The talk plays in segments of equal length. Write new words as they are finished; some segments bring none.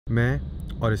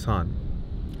मैं और इसान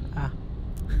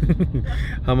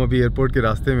हम अभी एयरपोर्ट के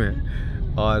रास्ते में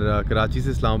हैं और कराची से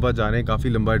इस्लामाबाद जा रहे हैं। काफ़ी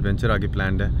लंबा एडवेंचर आगे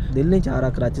प्लान्ड है। दिल नहीं चाह रहा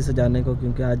कराची से जाने को,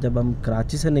 क्योंकि आज जब हम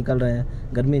कराची से निकल रहे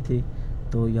हैं गर्मी थी,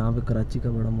 तो यहाँ पे कराची का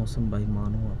बड़ा मौसम भाई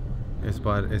मानो आपको। इस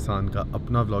बार एहसान का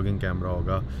अपना व्लॉगिंग कैमरा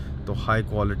होगा तो हाई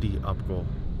क्वालिटी आपको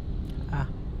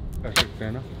कर सकते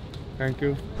हैं ना। Thank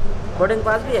you. बोर्डिंग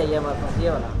पास भी है ये हमारे पास, ये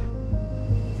वाला।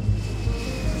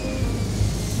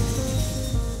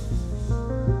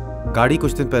 गाड़ी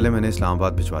कुछ दिन पहले मैंने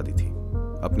इस्लामाबाद भिजवा दी थी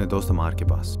अपने दोस्त अम्मार के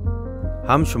पास।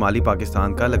 हम शुमाली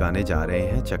पाकिस्तान का लगाने जा रहे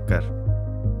हैं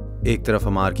चक्कर। एक तरफ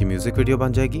अम्मार की म्यूजिक वीडियो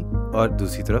बन जाएगी और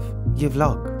दूसरी तरफ ये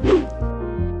व्लॉग।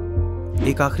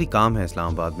 एक आखिरी काम है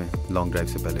इस्लामाबाद में लॉन्ग ड्राइव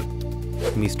से पहले,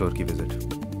 मी स्टोर की विजिट।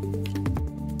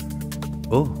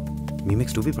 ओह, मी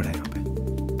मिक्स 2 भी पड़ा है यहाँ पे।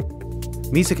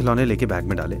 मी से खिलौने लेके बैग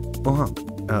में डाले। ओह हाँ,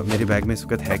 मेरे बैग में इस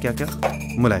वक्त है क्या क्या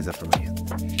मुलाहिजा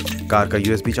फरमाइए। कार का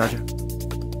USB charger,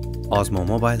 Osmo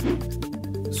mobile,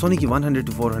 Soni की 100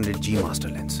 to 400G master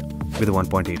lens with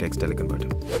 1.8x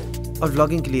टेलीकन्वर्टर और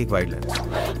व्लॉगिंग के लिए एक वाइड लेंस।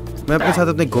 मैं अपने साथ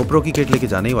अपने GoPro की किट लेके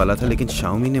जाने ही वाला था, लेकिन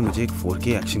Xiaomi ने मुझे एक 4K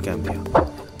एक्शन कैम दिया,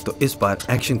 तो इस बार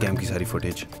एक्शन कैम की सारी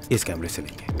फुटेज इस कैमरे से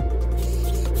लेंगे।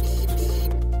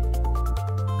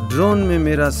 ड्रोन में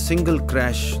मेरा single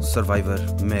crash survivor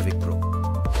Mavic pro,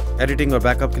 editing और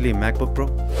बैकअप के लिए MacBook pro,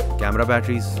 camera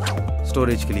batteries,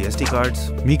 storage के लिए SD कार्ड्स,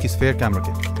 मी की sphere camera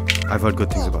kit. I've heard good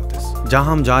things about this.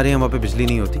 जहाँ हम जा रहे हैं वहाँ पे बिजली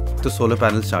नहीं होती, तो सोलर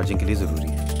पैनल्स चार्जिंग के लिए जरूरी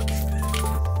है।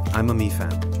 I'm a Me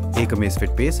fan. एक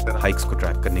Amazefit Pace हाइक्स को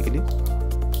ट्रैक करने के लिए,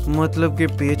 मतलब कि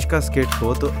पेज का स्केट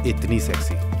हो तो इतनी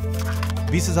सेक्सी।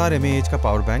 20,000 mAh का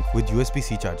power bank with USB-C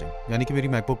charging, यानी कि मेरी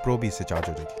मैकबुक प्रो भी इससे चार्ज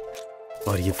हो जाएगी।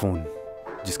 और ये फोन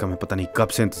जिसका मैं पता नहीं कब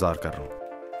से इंतजार कर रहा हूँ।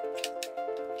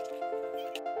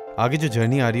 आगे जो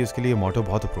जर्नी आ रही है उसके लिए मोटो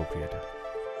बहुत अप्रोप्रिएट है।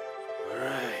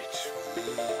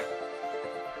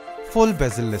 फुल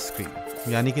बेजललेस स्क्रीन,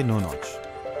 यानी कि नो नॉच।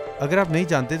 अगर आप नहीं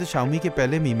जानते तो Xiaomi के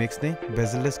पहले Mi Mix ने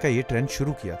बेजललेस का ये ट्रेंड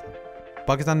शुरू किया था।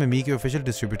 पाकिस्तान में मी के ऑफिशियल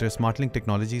डिस्ट्रीब्यूटर स्मार्टलिंक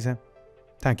टेक्नोलॉजीज हैं।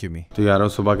 थैंक यू मी। तो यार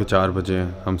सुबह के 4 बजे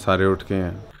हैं, हम सारे उठ के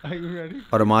हैं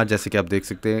और अम्मार जैसे कि आप देख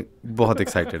सकते हैं बहुत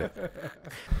एक्साइटेड है।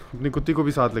 अपनी कुत्ती को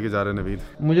भी साथ लेके जा रहे हैं नवीद।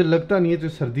 मुझे लगता नहीं है तो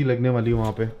सर्दी लगने वाली है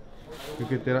वहाँ पे,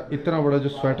 क्योंकि तेरा इतना बड़ा जो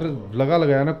स्वेटर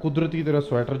लगाया ना, कुदरती तेरा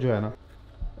स्वेटर जो है ना।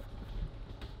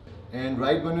 And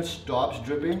right when it stops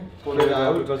dripping, pull it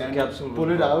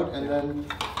out and then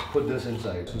put this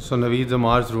inside. So Naveed's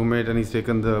Ammar's roommate and he's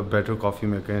taken the better coffee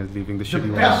maker and is leaving the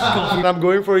shitty one. I'm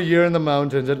going for a year in the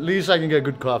mountains. At least I can get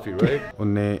good coffee, right?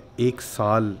 उन्होंने 1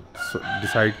 साल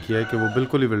decide किया है कि वो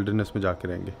बिल्कुल ही wilderness में जाके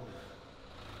रहेंगे।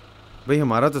 भाई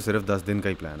हमारा तो सिर्फ 10 दिन का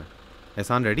ही प्लान है।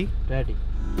 एहसान रेडी? रेडी।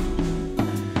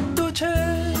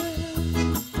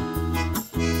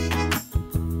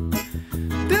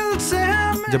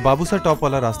 जब बाबूसर टॉप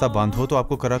वाला रास्ता बंद हो तो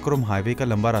आपको कराकोरम हाईवे का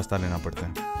लंबा रास्ता लेना पड़ता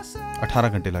है। 18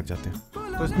 घंटे लग जाते हैं।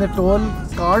 तो इसने टोल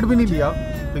कार्ड भी नहीं लिया,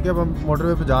 ठीक है। अब हम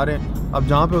मोटरवे पे जा रहे हैं। अब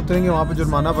जहाँ पे उतरेंगे वहाँ पे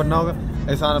जुर्माना भरना होगा।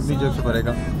 एहसान अपनी जेब से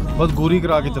भरेगा। बस गोरी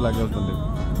करा के चला गया उस बंदे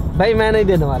को। भाई मैं नहीं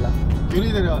देने वाला। क्यों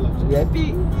नहीं देने वाला?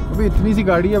 अभी इतनी सी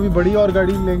गाड़ी, अभी बड़ी और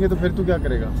गाड़ी लेंगे तो फिर तू क्या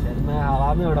करेगा? मैं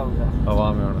हवा में उड़ाऊंगा।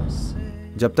 हवा में उड़ा।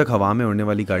 जब तक हवा में उड़ने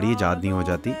वाली गाड़ी ईजाद नहीं हो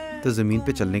जाती तो जमीन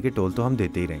पे चलने के टोल तो हम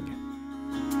देते ही रहेंगे।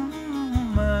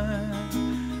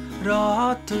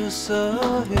 रात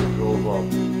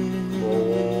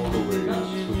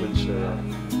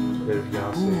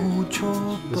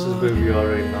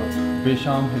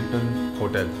बेशाम हिल्टन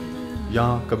होटल,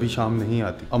 यहाँ कभी शाम नहीं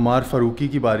आती। अम्मार फारूकी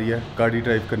की बारी है गाड़ी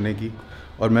ड्राइव करने की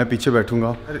और मैं पीछे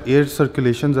बैठूंगा। एयर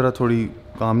सर्कुलेशन ज़रा थोड़ी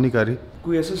काम नहीं कर रही।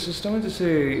 कोई ऐसा सिस्टम है जिससे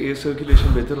एयर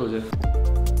सर्कुलेशन बेहतर हो जाए?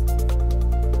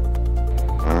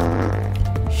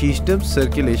 सिस्टम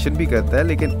सर्कुलेशन भी करता है,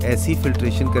 लेकिन ऐसी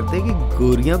फिल्ट्रेशन करते हैं कि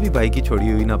गोरियां भी भाई की छोड़ी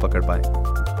हुई ना पकड़ पाए।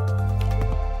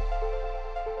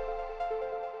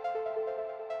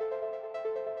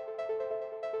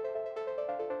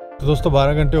 तो दोस्तों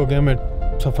 12 घंटे हो गए हमें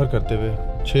सफ़र करते हुए।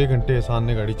 6 घंटे एहसान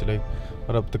ने गाड़ी चलाई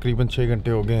और अब तकरीबन 6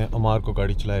 घंटे हो गए हैं अम्मार को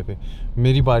गाड़ी चलाए पे।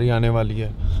 मेरी बारी आने वाली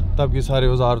है, तब ये सारे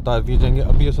औजार उतार दिए जाएंगे।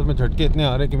 अभी असल में झटके इतने आ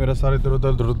रहे हैं कि मेरा सारे इधर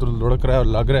उधर लुढ़क रहा है और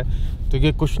लग रहा है, तो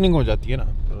ये कुशनिंग हो जाती है ना,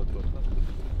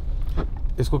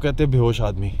 इसको कहते हैं बेहोश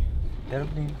आदमी।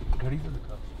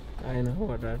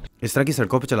 इस तरह की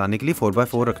सड़कों पे चलाने के लिए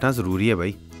 4x4 रखना ज़रूरी है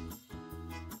भाई।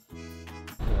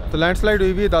 तो लैंडस्लाइड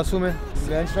हुई भी है दासू में।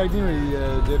 Landslide नहीं हुई है,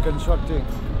 they're constructing.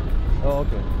 Oh,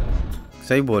 okay.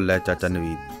 सही बोल रहा है चाचा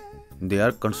Naveed, they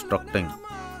are constructing.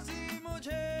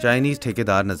 Chinese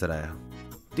ठेकेदार नजर आया,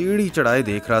 टीढ़ी चढ़ाए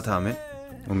देख रहा था हमें।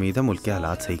 उम्मीद है मुल्क के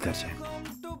हालात सही कर जाए।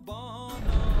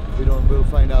 We'll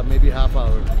find out, maybe half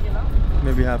hour.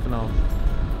 Maybe half an hour.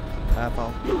 App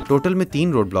आओ। टोटल में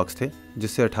 3 रोड ब्लॉक्स थे,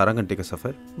 जिससे 18 घंटे का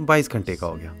सफर 22 घंटे का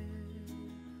हो गया।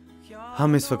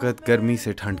 हम इस वक्त गर्मी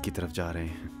से ठंड की तरफ जा रहे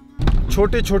हैं।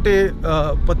 छोटे छोटे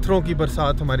पत्थरों की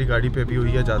बरसात हमारी गाड़ी पे भी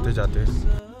हुई है जाते जाते।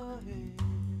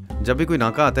 जब भी कोई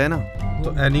नाका आता है ना,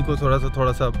 तो एनी को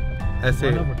थोड़ा सा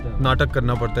ऐसे नाटक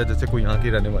करना पड़ता है जैसे कोई यहाँ की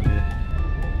रहने वाली है।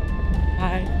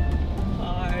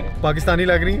 पाकिस्तानी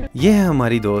लग रही है। ये है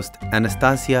हमारी दोस्त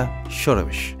एनास्टासिया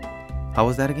शोरविश। How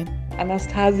was that again?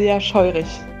 Anastasia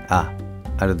Scheurich. I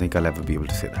don't think I'll ever be able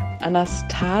to say that.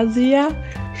 Anastasia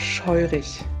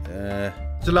Scheurich.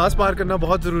 जलास पार करना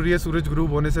बहुत ज़रूरी है सूरज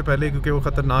ग्रूब होने से पहले, क्योंकि वो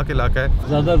खतरनाक इलाका है।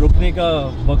 ज़्यादा रुकने का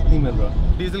वक्त नहीं मिल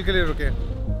रहा। डीजल के लिए रुके।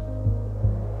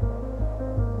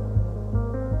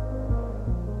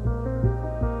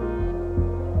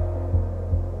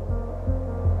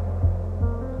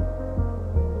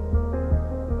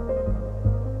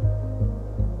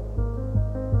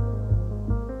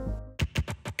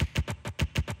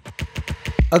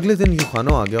 अगले दिन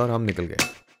उखानो आ गया और हम निकल गए।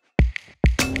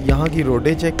 यहाँ की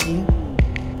रोडें चेक की हैं,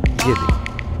 ये देखिए।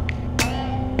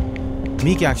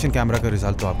 मी के एक्शन कैमरा का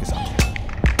रिजल्ट तो आपके सामने है।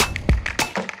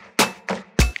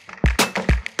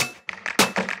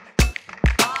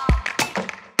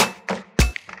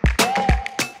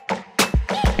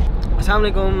 अस्सलाम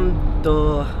वालेकुम। तो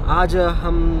आज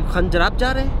हम खंजराब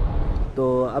जा रहे हैं। तो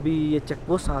अभी ये चेक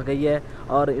पोस्ट आ गई है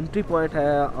और एंट्री पॉइंट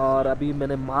है, और अभी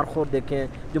मैंने मारखोर देखे हैं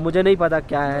जो मुझे नहीं पता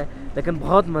क्या है, लेकिन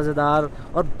बहुत मज़ेदार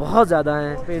और बहुत ज़्यादा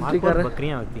हैं। एंट्री कर रहे हैं।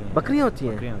 बकरियाँ होती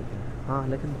हैं हाँ,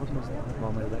 लेकिन बहुत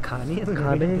मज़ेदार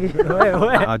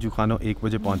खाने। आज उखानो 1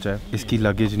 बजे पहुंचा है, इसकी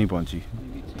लगेज नहीं पहुंची,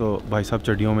 तो भाई साहब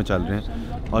चड्डियों में चल रहे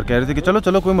हैं और कह रहे थे कि चलो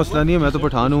चलो कोई मसला नहीं है, मैं तो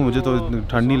पठान हूँ, मुझे तो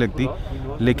ठंड नहीं लगती।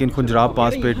 लेकिन खुंजराब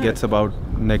पास पे it gets about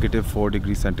 -4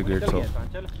 degree centigrade, सो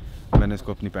मैंने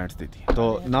इसको अपनी पैंट्स दी थी। तो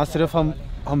ना सिर्फ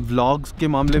हम व्लॉग्स के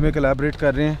मामले में कोलैबोरेट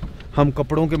कर रहे हैं, हम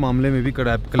कपड़ों के मामले में भी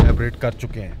कोलैबोरेट कर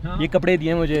चुके हैं। ये कपड़े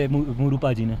दिए मुझे मोरू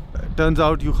पाजी ने। Turns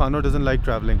out उखानो doesn't like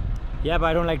travelling. Yeah, but I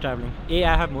don't like traveling. A,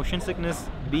 I have motion sickness.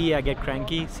 B, I get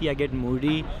cranky. C, I get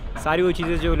moody. सारी वो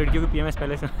चीज़ें जो लड़कियों की PMS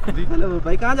पहले से।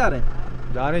 भाई कहाँ जा रहे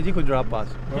हैं? जा रहे हैं जी खुंजराब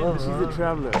पास।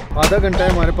 ट्रैवलर। आधा घंटा है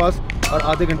हमारे पास और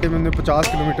आधे घंटे में हमने 50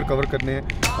 किलोमीटर कवर करने हैं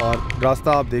और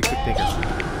रास्ता आप देख सकते हैं कैसे।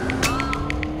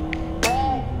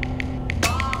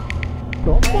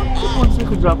 कौन से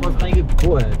खुंजराब पास आएंगे?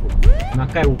 वो है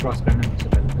नाका है, वो क्रॉस करना है उससे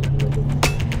पहले।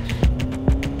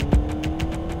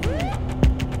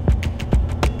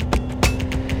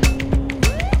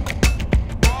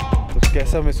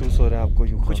 कैसा महसूस हो रहा है आपको?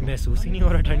 यूं कुछ महसूस ही नहीं हो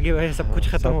रहा, ठंड की वजह से सब कुछ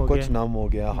खत्म हो गया। कुछ नम हो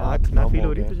गया, हाथ नम हो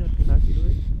गया,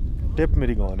 टिप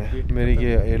मेरी गॉन है, मेरी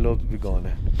ये एयरलोब भी गॉन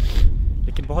है।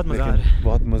 लेकिन बहुत मज़ा आ रहा है।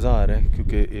 बहुत मज़ा आ रहा है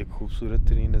क्योंकि एक खूबसूरत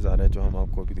तरीन नज़ारा है जो हम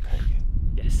आपको अभी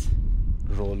दिखाएंगे। Yes,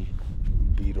 role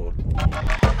B role.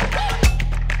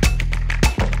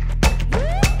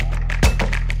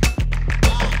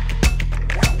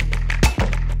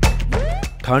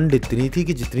 ठंड इतनी थी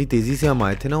कि जितनी तेजी से हम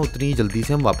आए थे ना, उतनी ही जल्दी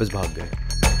से हम वापस भाग गए।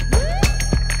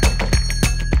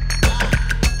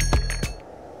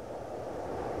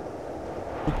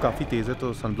 धूप काफ़ी तेज़ है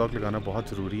तो सनब्लॉक लगाना बहुत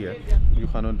ज़रूरी है।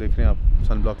 उखानो देख रहे हैं आप,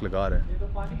 सनब्लॉक लगा रहे हैं,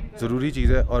 ज़रूरी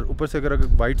चीज़ है। और ऊपर से अगर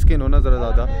वाइट स्किन हो ना ज़रा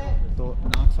ज़्यादा, तो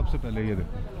नाक सबसे पहले ये देखो,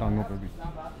 टांगों पे भी।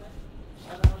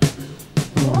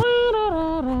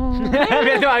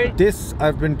 This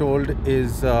I've been told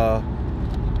is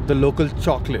the local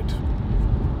chocolate.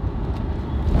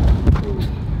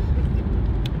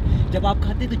 जब आप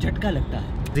खाते तो झटका लगता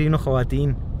है। तीनों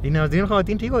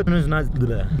ख़वातीन ठीक हो?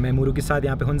 मैं मोरू के साथ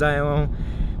यहाँ पे हुंजा आया हुआ हूँ,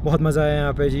 बहुत मज़ा आया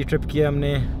यहाँ पे जी। ट्रिप किया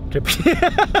हमने,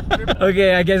 okay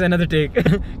I guess another take.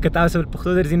 किताब से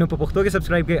पुख्तो दर्जीनों पर पुख्तो के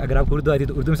सब्सक्राइब के, अगर आप उर्दू आती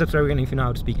तो उर्दू में सब्सक्राइब करें। If you know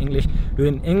how to speak English do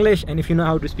in English, and if you know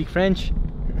how to speak French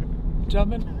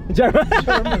German.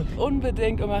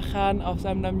 Unbedingt Umer Khan auf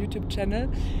seinem neuen YouTube-Channel.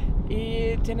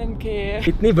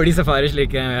 इतनी बड़ी सिफारिश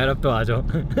लेके आए यार, अब तो आ जाओ।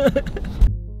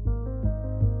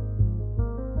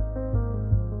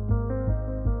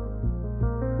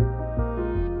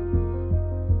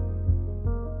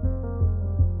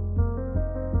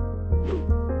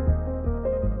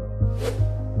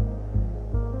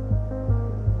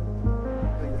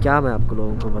 क्या मैं आपको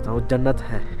लोगों को बताऊं, जन्नत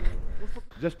है।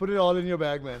 Just put it all in your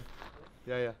bag, man.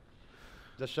 Yeah.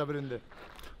 Just shove it in there.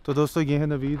 तो दोस्तों ये है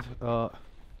Naveed.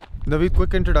 Naveed,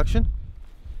 quick introduction.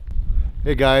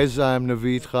 Hey guys, I'm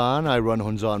Naveed Khan. I run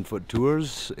Hunzaonfoot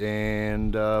tours,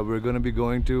 and we're going to be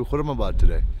going to Islamabad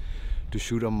today to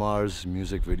shoot Ammar's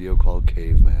music video called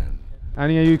Caveman.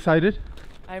 Annie, are you excited?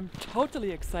 I'm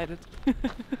totally excited.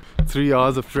 3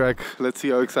 hours of trek. Let's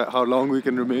see how long we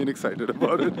can remain excited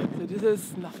about it. So this is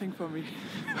nothing for me.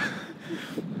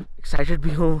 Excited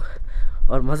भी हूँ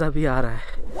और मज़ा भी आ रहा है।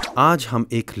 आज हम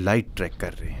एक लाइट ट्रैक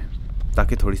कर रहे हैं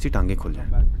ताकि थोड़ी सी टांगें खुल जाएं।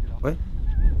 ओए,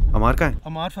 अमार कहाँ है?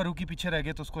 अमार फारूकी पीछे रह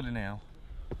गए तो उसको लेने आओ।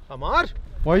 अमार,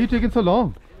 why are you taking so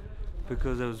long?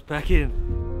 Because I was packing.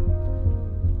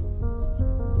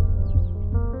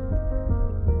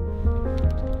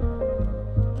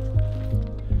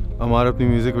 अमार अपनी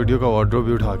म्यूजिक वीडियो का वार्डरोब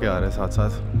भी उठा के आ रहा है साथ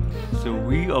साथ। So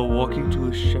we are walking to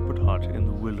a shepherd hut in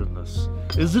the wilderness.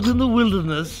 Is it in the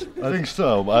wilderness? I think so.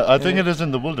 I think it is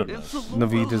in the wilderness.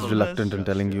 Naveed is reluctant in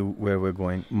telling you where we're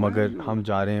going. मगर हम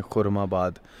जा रहे हैं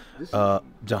खुरमाबाद,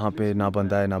 जहाँ पे ना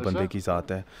बंदा है ना बंदे की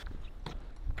ज़ात है।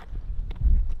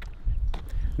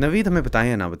 नवीद हमें बताएं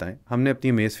या ना बताएं, हमने अपनी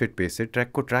अमेज़फिट पेस से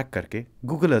ट्रैक को ट्रैक करके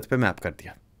गूगल अर्थ पे मैप कर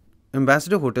दिया।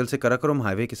 एम्बेसडर होटल से कराकोरम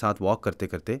हाईवे के साथ वॉक करते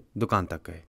करते दुकान तक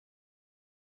गए,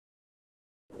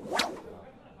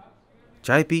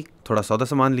 चाय पी, थोड़ा सौदा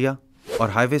सामान लिया और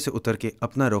हाईवे से उतर के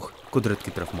अपना रुख कुदरत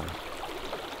की तरफ मोड़ा।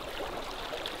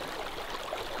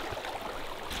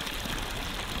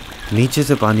 नीचे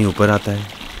से पानी ऊपर आता है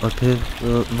और फिर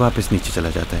वापस नीचे चला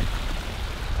जाता है।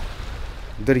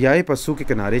 दरियाए पस्सू के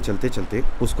किनारे चलते चलते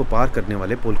उसको पार करने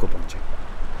वाले पुल को पहुंचे।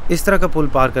 इस तरह का पुल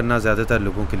पार करना ज़्यादातर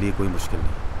लोगों के लिए कोई मुश्किल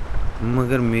नहीं,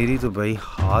 मगर मेरी तो भाई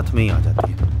हाथ में ही आ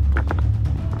जाती है।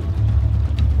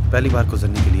 पहली बार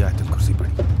गुजरने के लिए आयतुल कुर्सी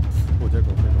पड़ी।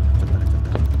 चलता रहे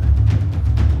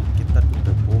कितना टूट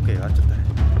के यार, चलता रहे।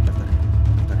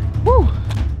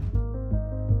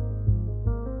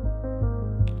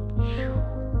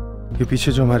 ये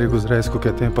पीछे जो हमारे गुजरा है इसको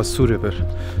कहते हैं पस्सू रिवर।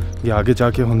 ये आगे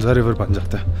जाके हुंजा रिवर बन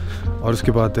जाता है और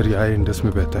उसके बाद दरियाए इंडस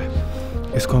में बहता है।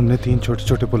 इसको हमने 3 छोटे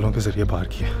छोटे पुलों के जरिए पार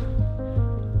किया।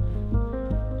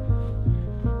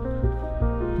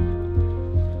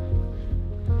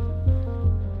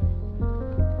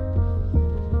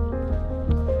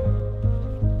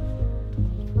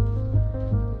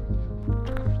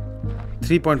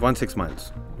 $3.16 miles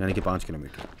यानी कि 5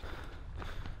 किलोमीटर।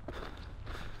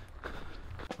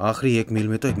 आखिरी 1 मील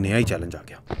में तो एक नया ही चैलेंज आ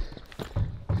गया।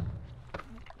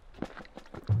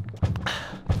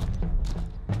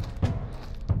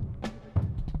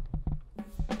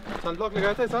 सनब्लॉक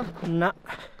लगाया था इंसान? ना,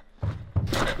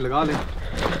 लगा ले,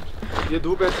 ये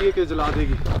धूप ऐसी है कि जला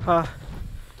देगी। हाँ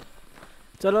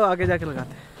चलो आगे जाके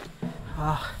लगाते हैं।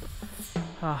 हाँ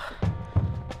हाँ।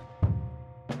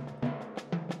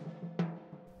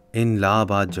 इन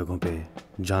लाआबाद जगहों पे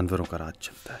जानवरों का राज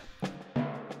चलता है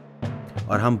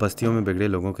और हम बस्तियों में बिगड़े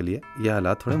लोगों के लिए यह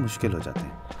हालात थोड़े मुश्किल हो जाते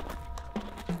हैं।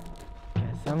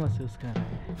 कैसा महसूस कर रहे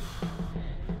हैं?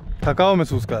 थकाव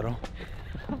महसूस कर रहा हूँ।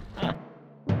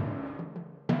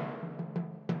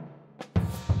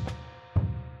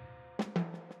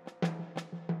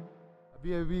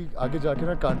 अभी आगे जाके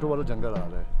ना कांटों वाला जंगल आ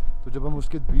रहा है, तो जब हम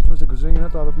उसके बीच में से गुजरेंगे ना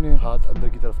तो आप अपने हाथ अंदर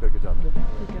की तरफ करके जाओगे।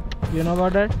 ठीक है। You know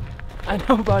about that? I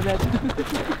know about that.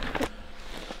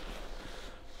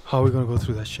 How are we gonna go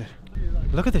through that shit?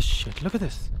 Look at this shit. Look at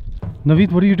this.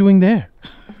 Naveed, what are you doing there?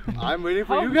 I'm waiting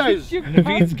for you guys.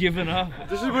 Naveed's given up.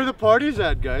 This is where the party's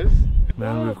at, guys.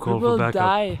 Man, we've We called for will backup.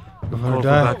 die. We've called for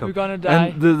die. backup. We're gonna die. And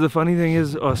the funny thing is,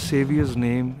 our savior's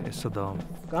name is Saddam.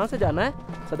 कहाँ से जाना है?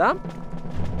 सदाम?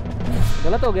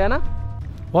 गलत हो गया ना?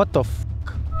 What the fuck?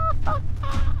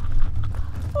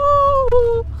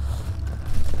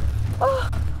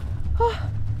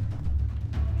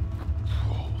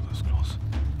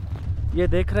 ये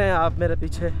देख रहे हैं आप मेरे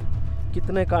पीछे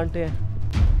कितने कांटे हैं।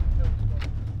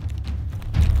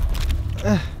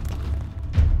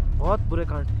 बहुत बुरे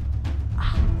कांटे।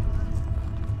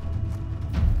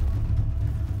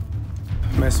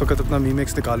 मैं इस वक्त अपना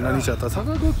मीमेक्स निकालना नहीं चाहता था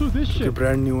क्योंकि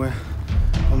ब्रांड न्यू है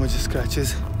और मुझे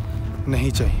स्क्रैचेस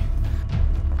नहीं चाहिए।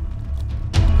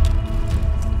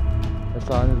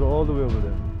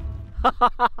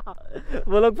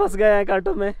 वो लोग फंस गए हैं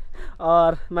कांटों में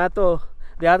और मैं तो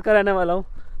देहात का रहने वाला हूँ,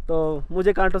 तो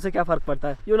मुझे कांटों से क्या फ़र्क पड़ता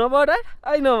है। You know about it,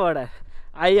 I know about it,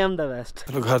 I am the best.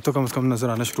 चलो घर तो कम से कम नजर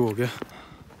आना शुरू हो गया।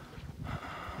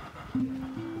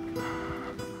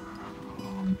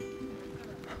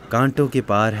 कांटों के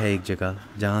पार है एक जगह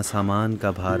जहां सामान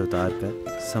का भार उतार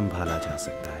कर संभाला जा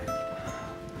सकता है,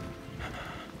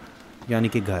 यानी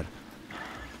कि घर।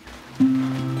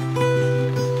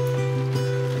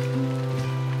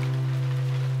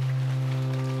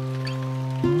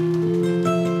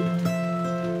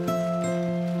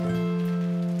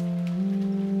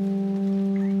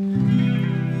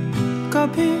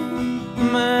 कभी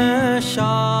मैं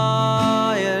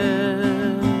शायर,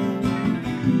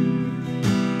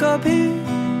 कभी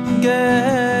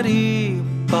गहरी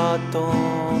बातों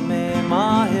में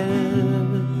माहिर,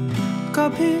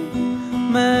 कभी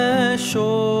मैं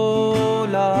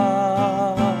शोला,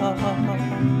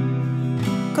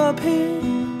 कभी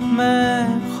मैं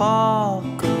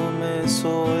खाक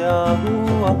सोया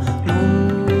हुआ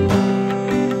नूर,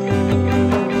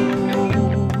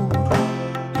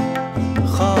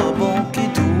 ख्वाबों की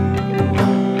धूल।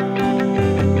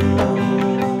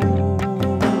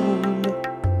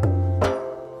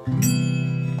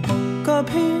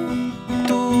 कभी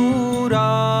तू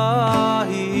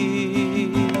राही,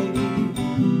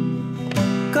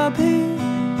 कभी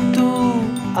तू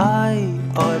आई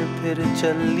और फिर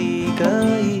चली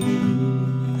गई,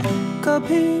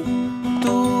 कभी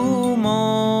तू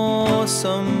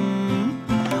मौसम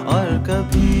और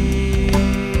कभी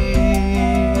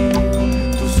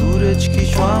तू सूरज की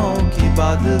श्वाओं की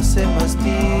बादल से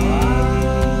मस्ती।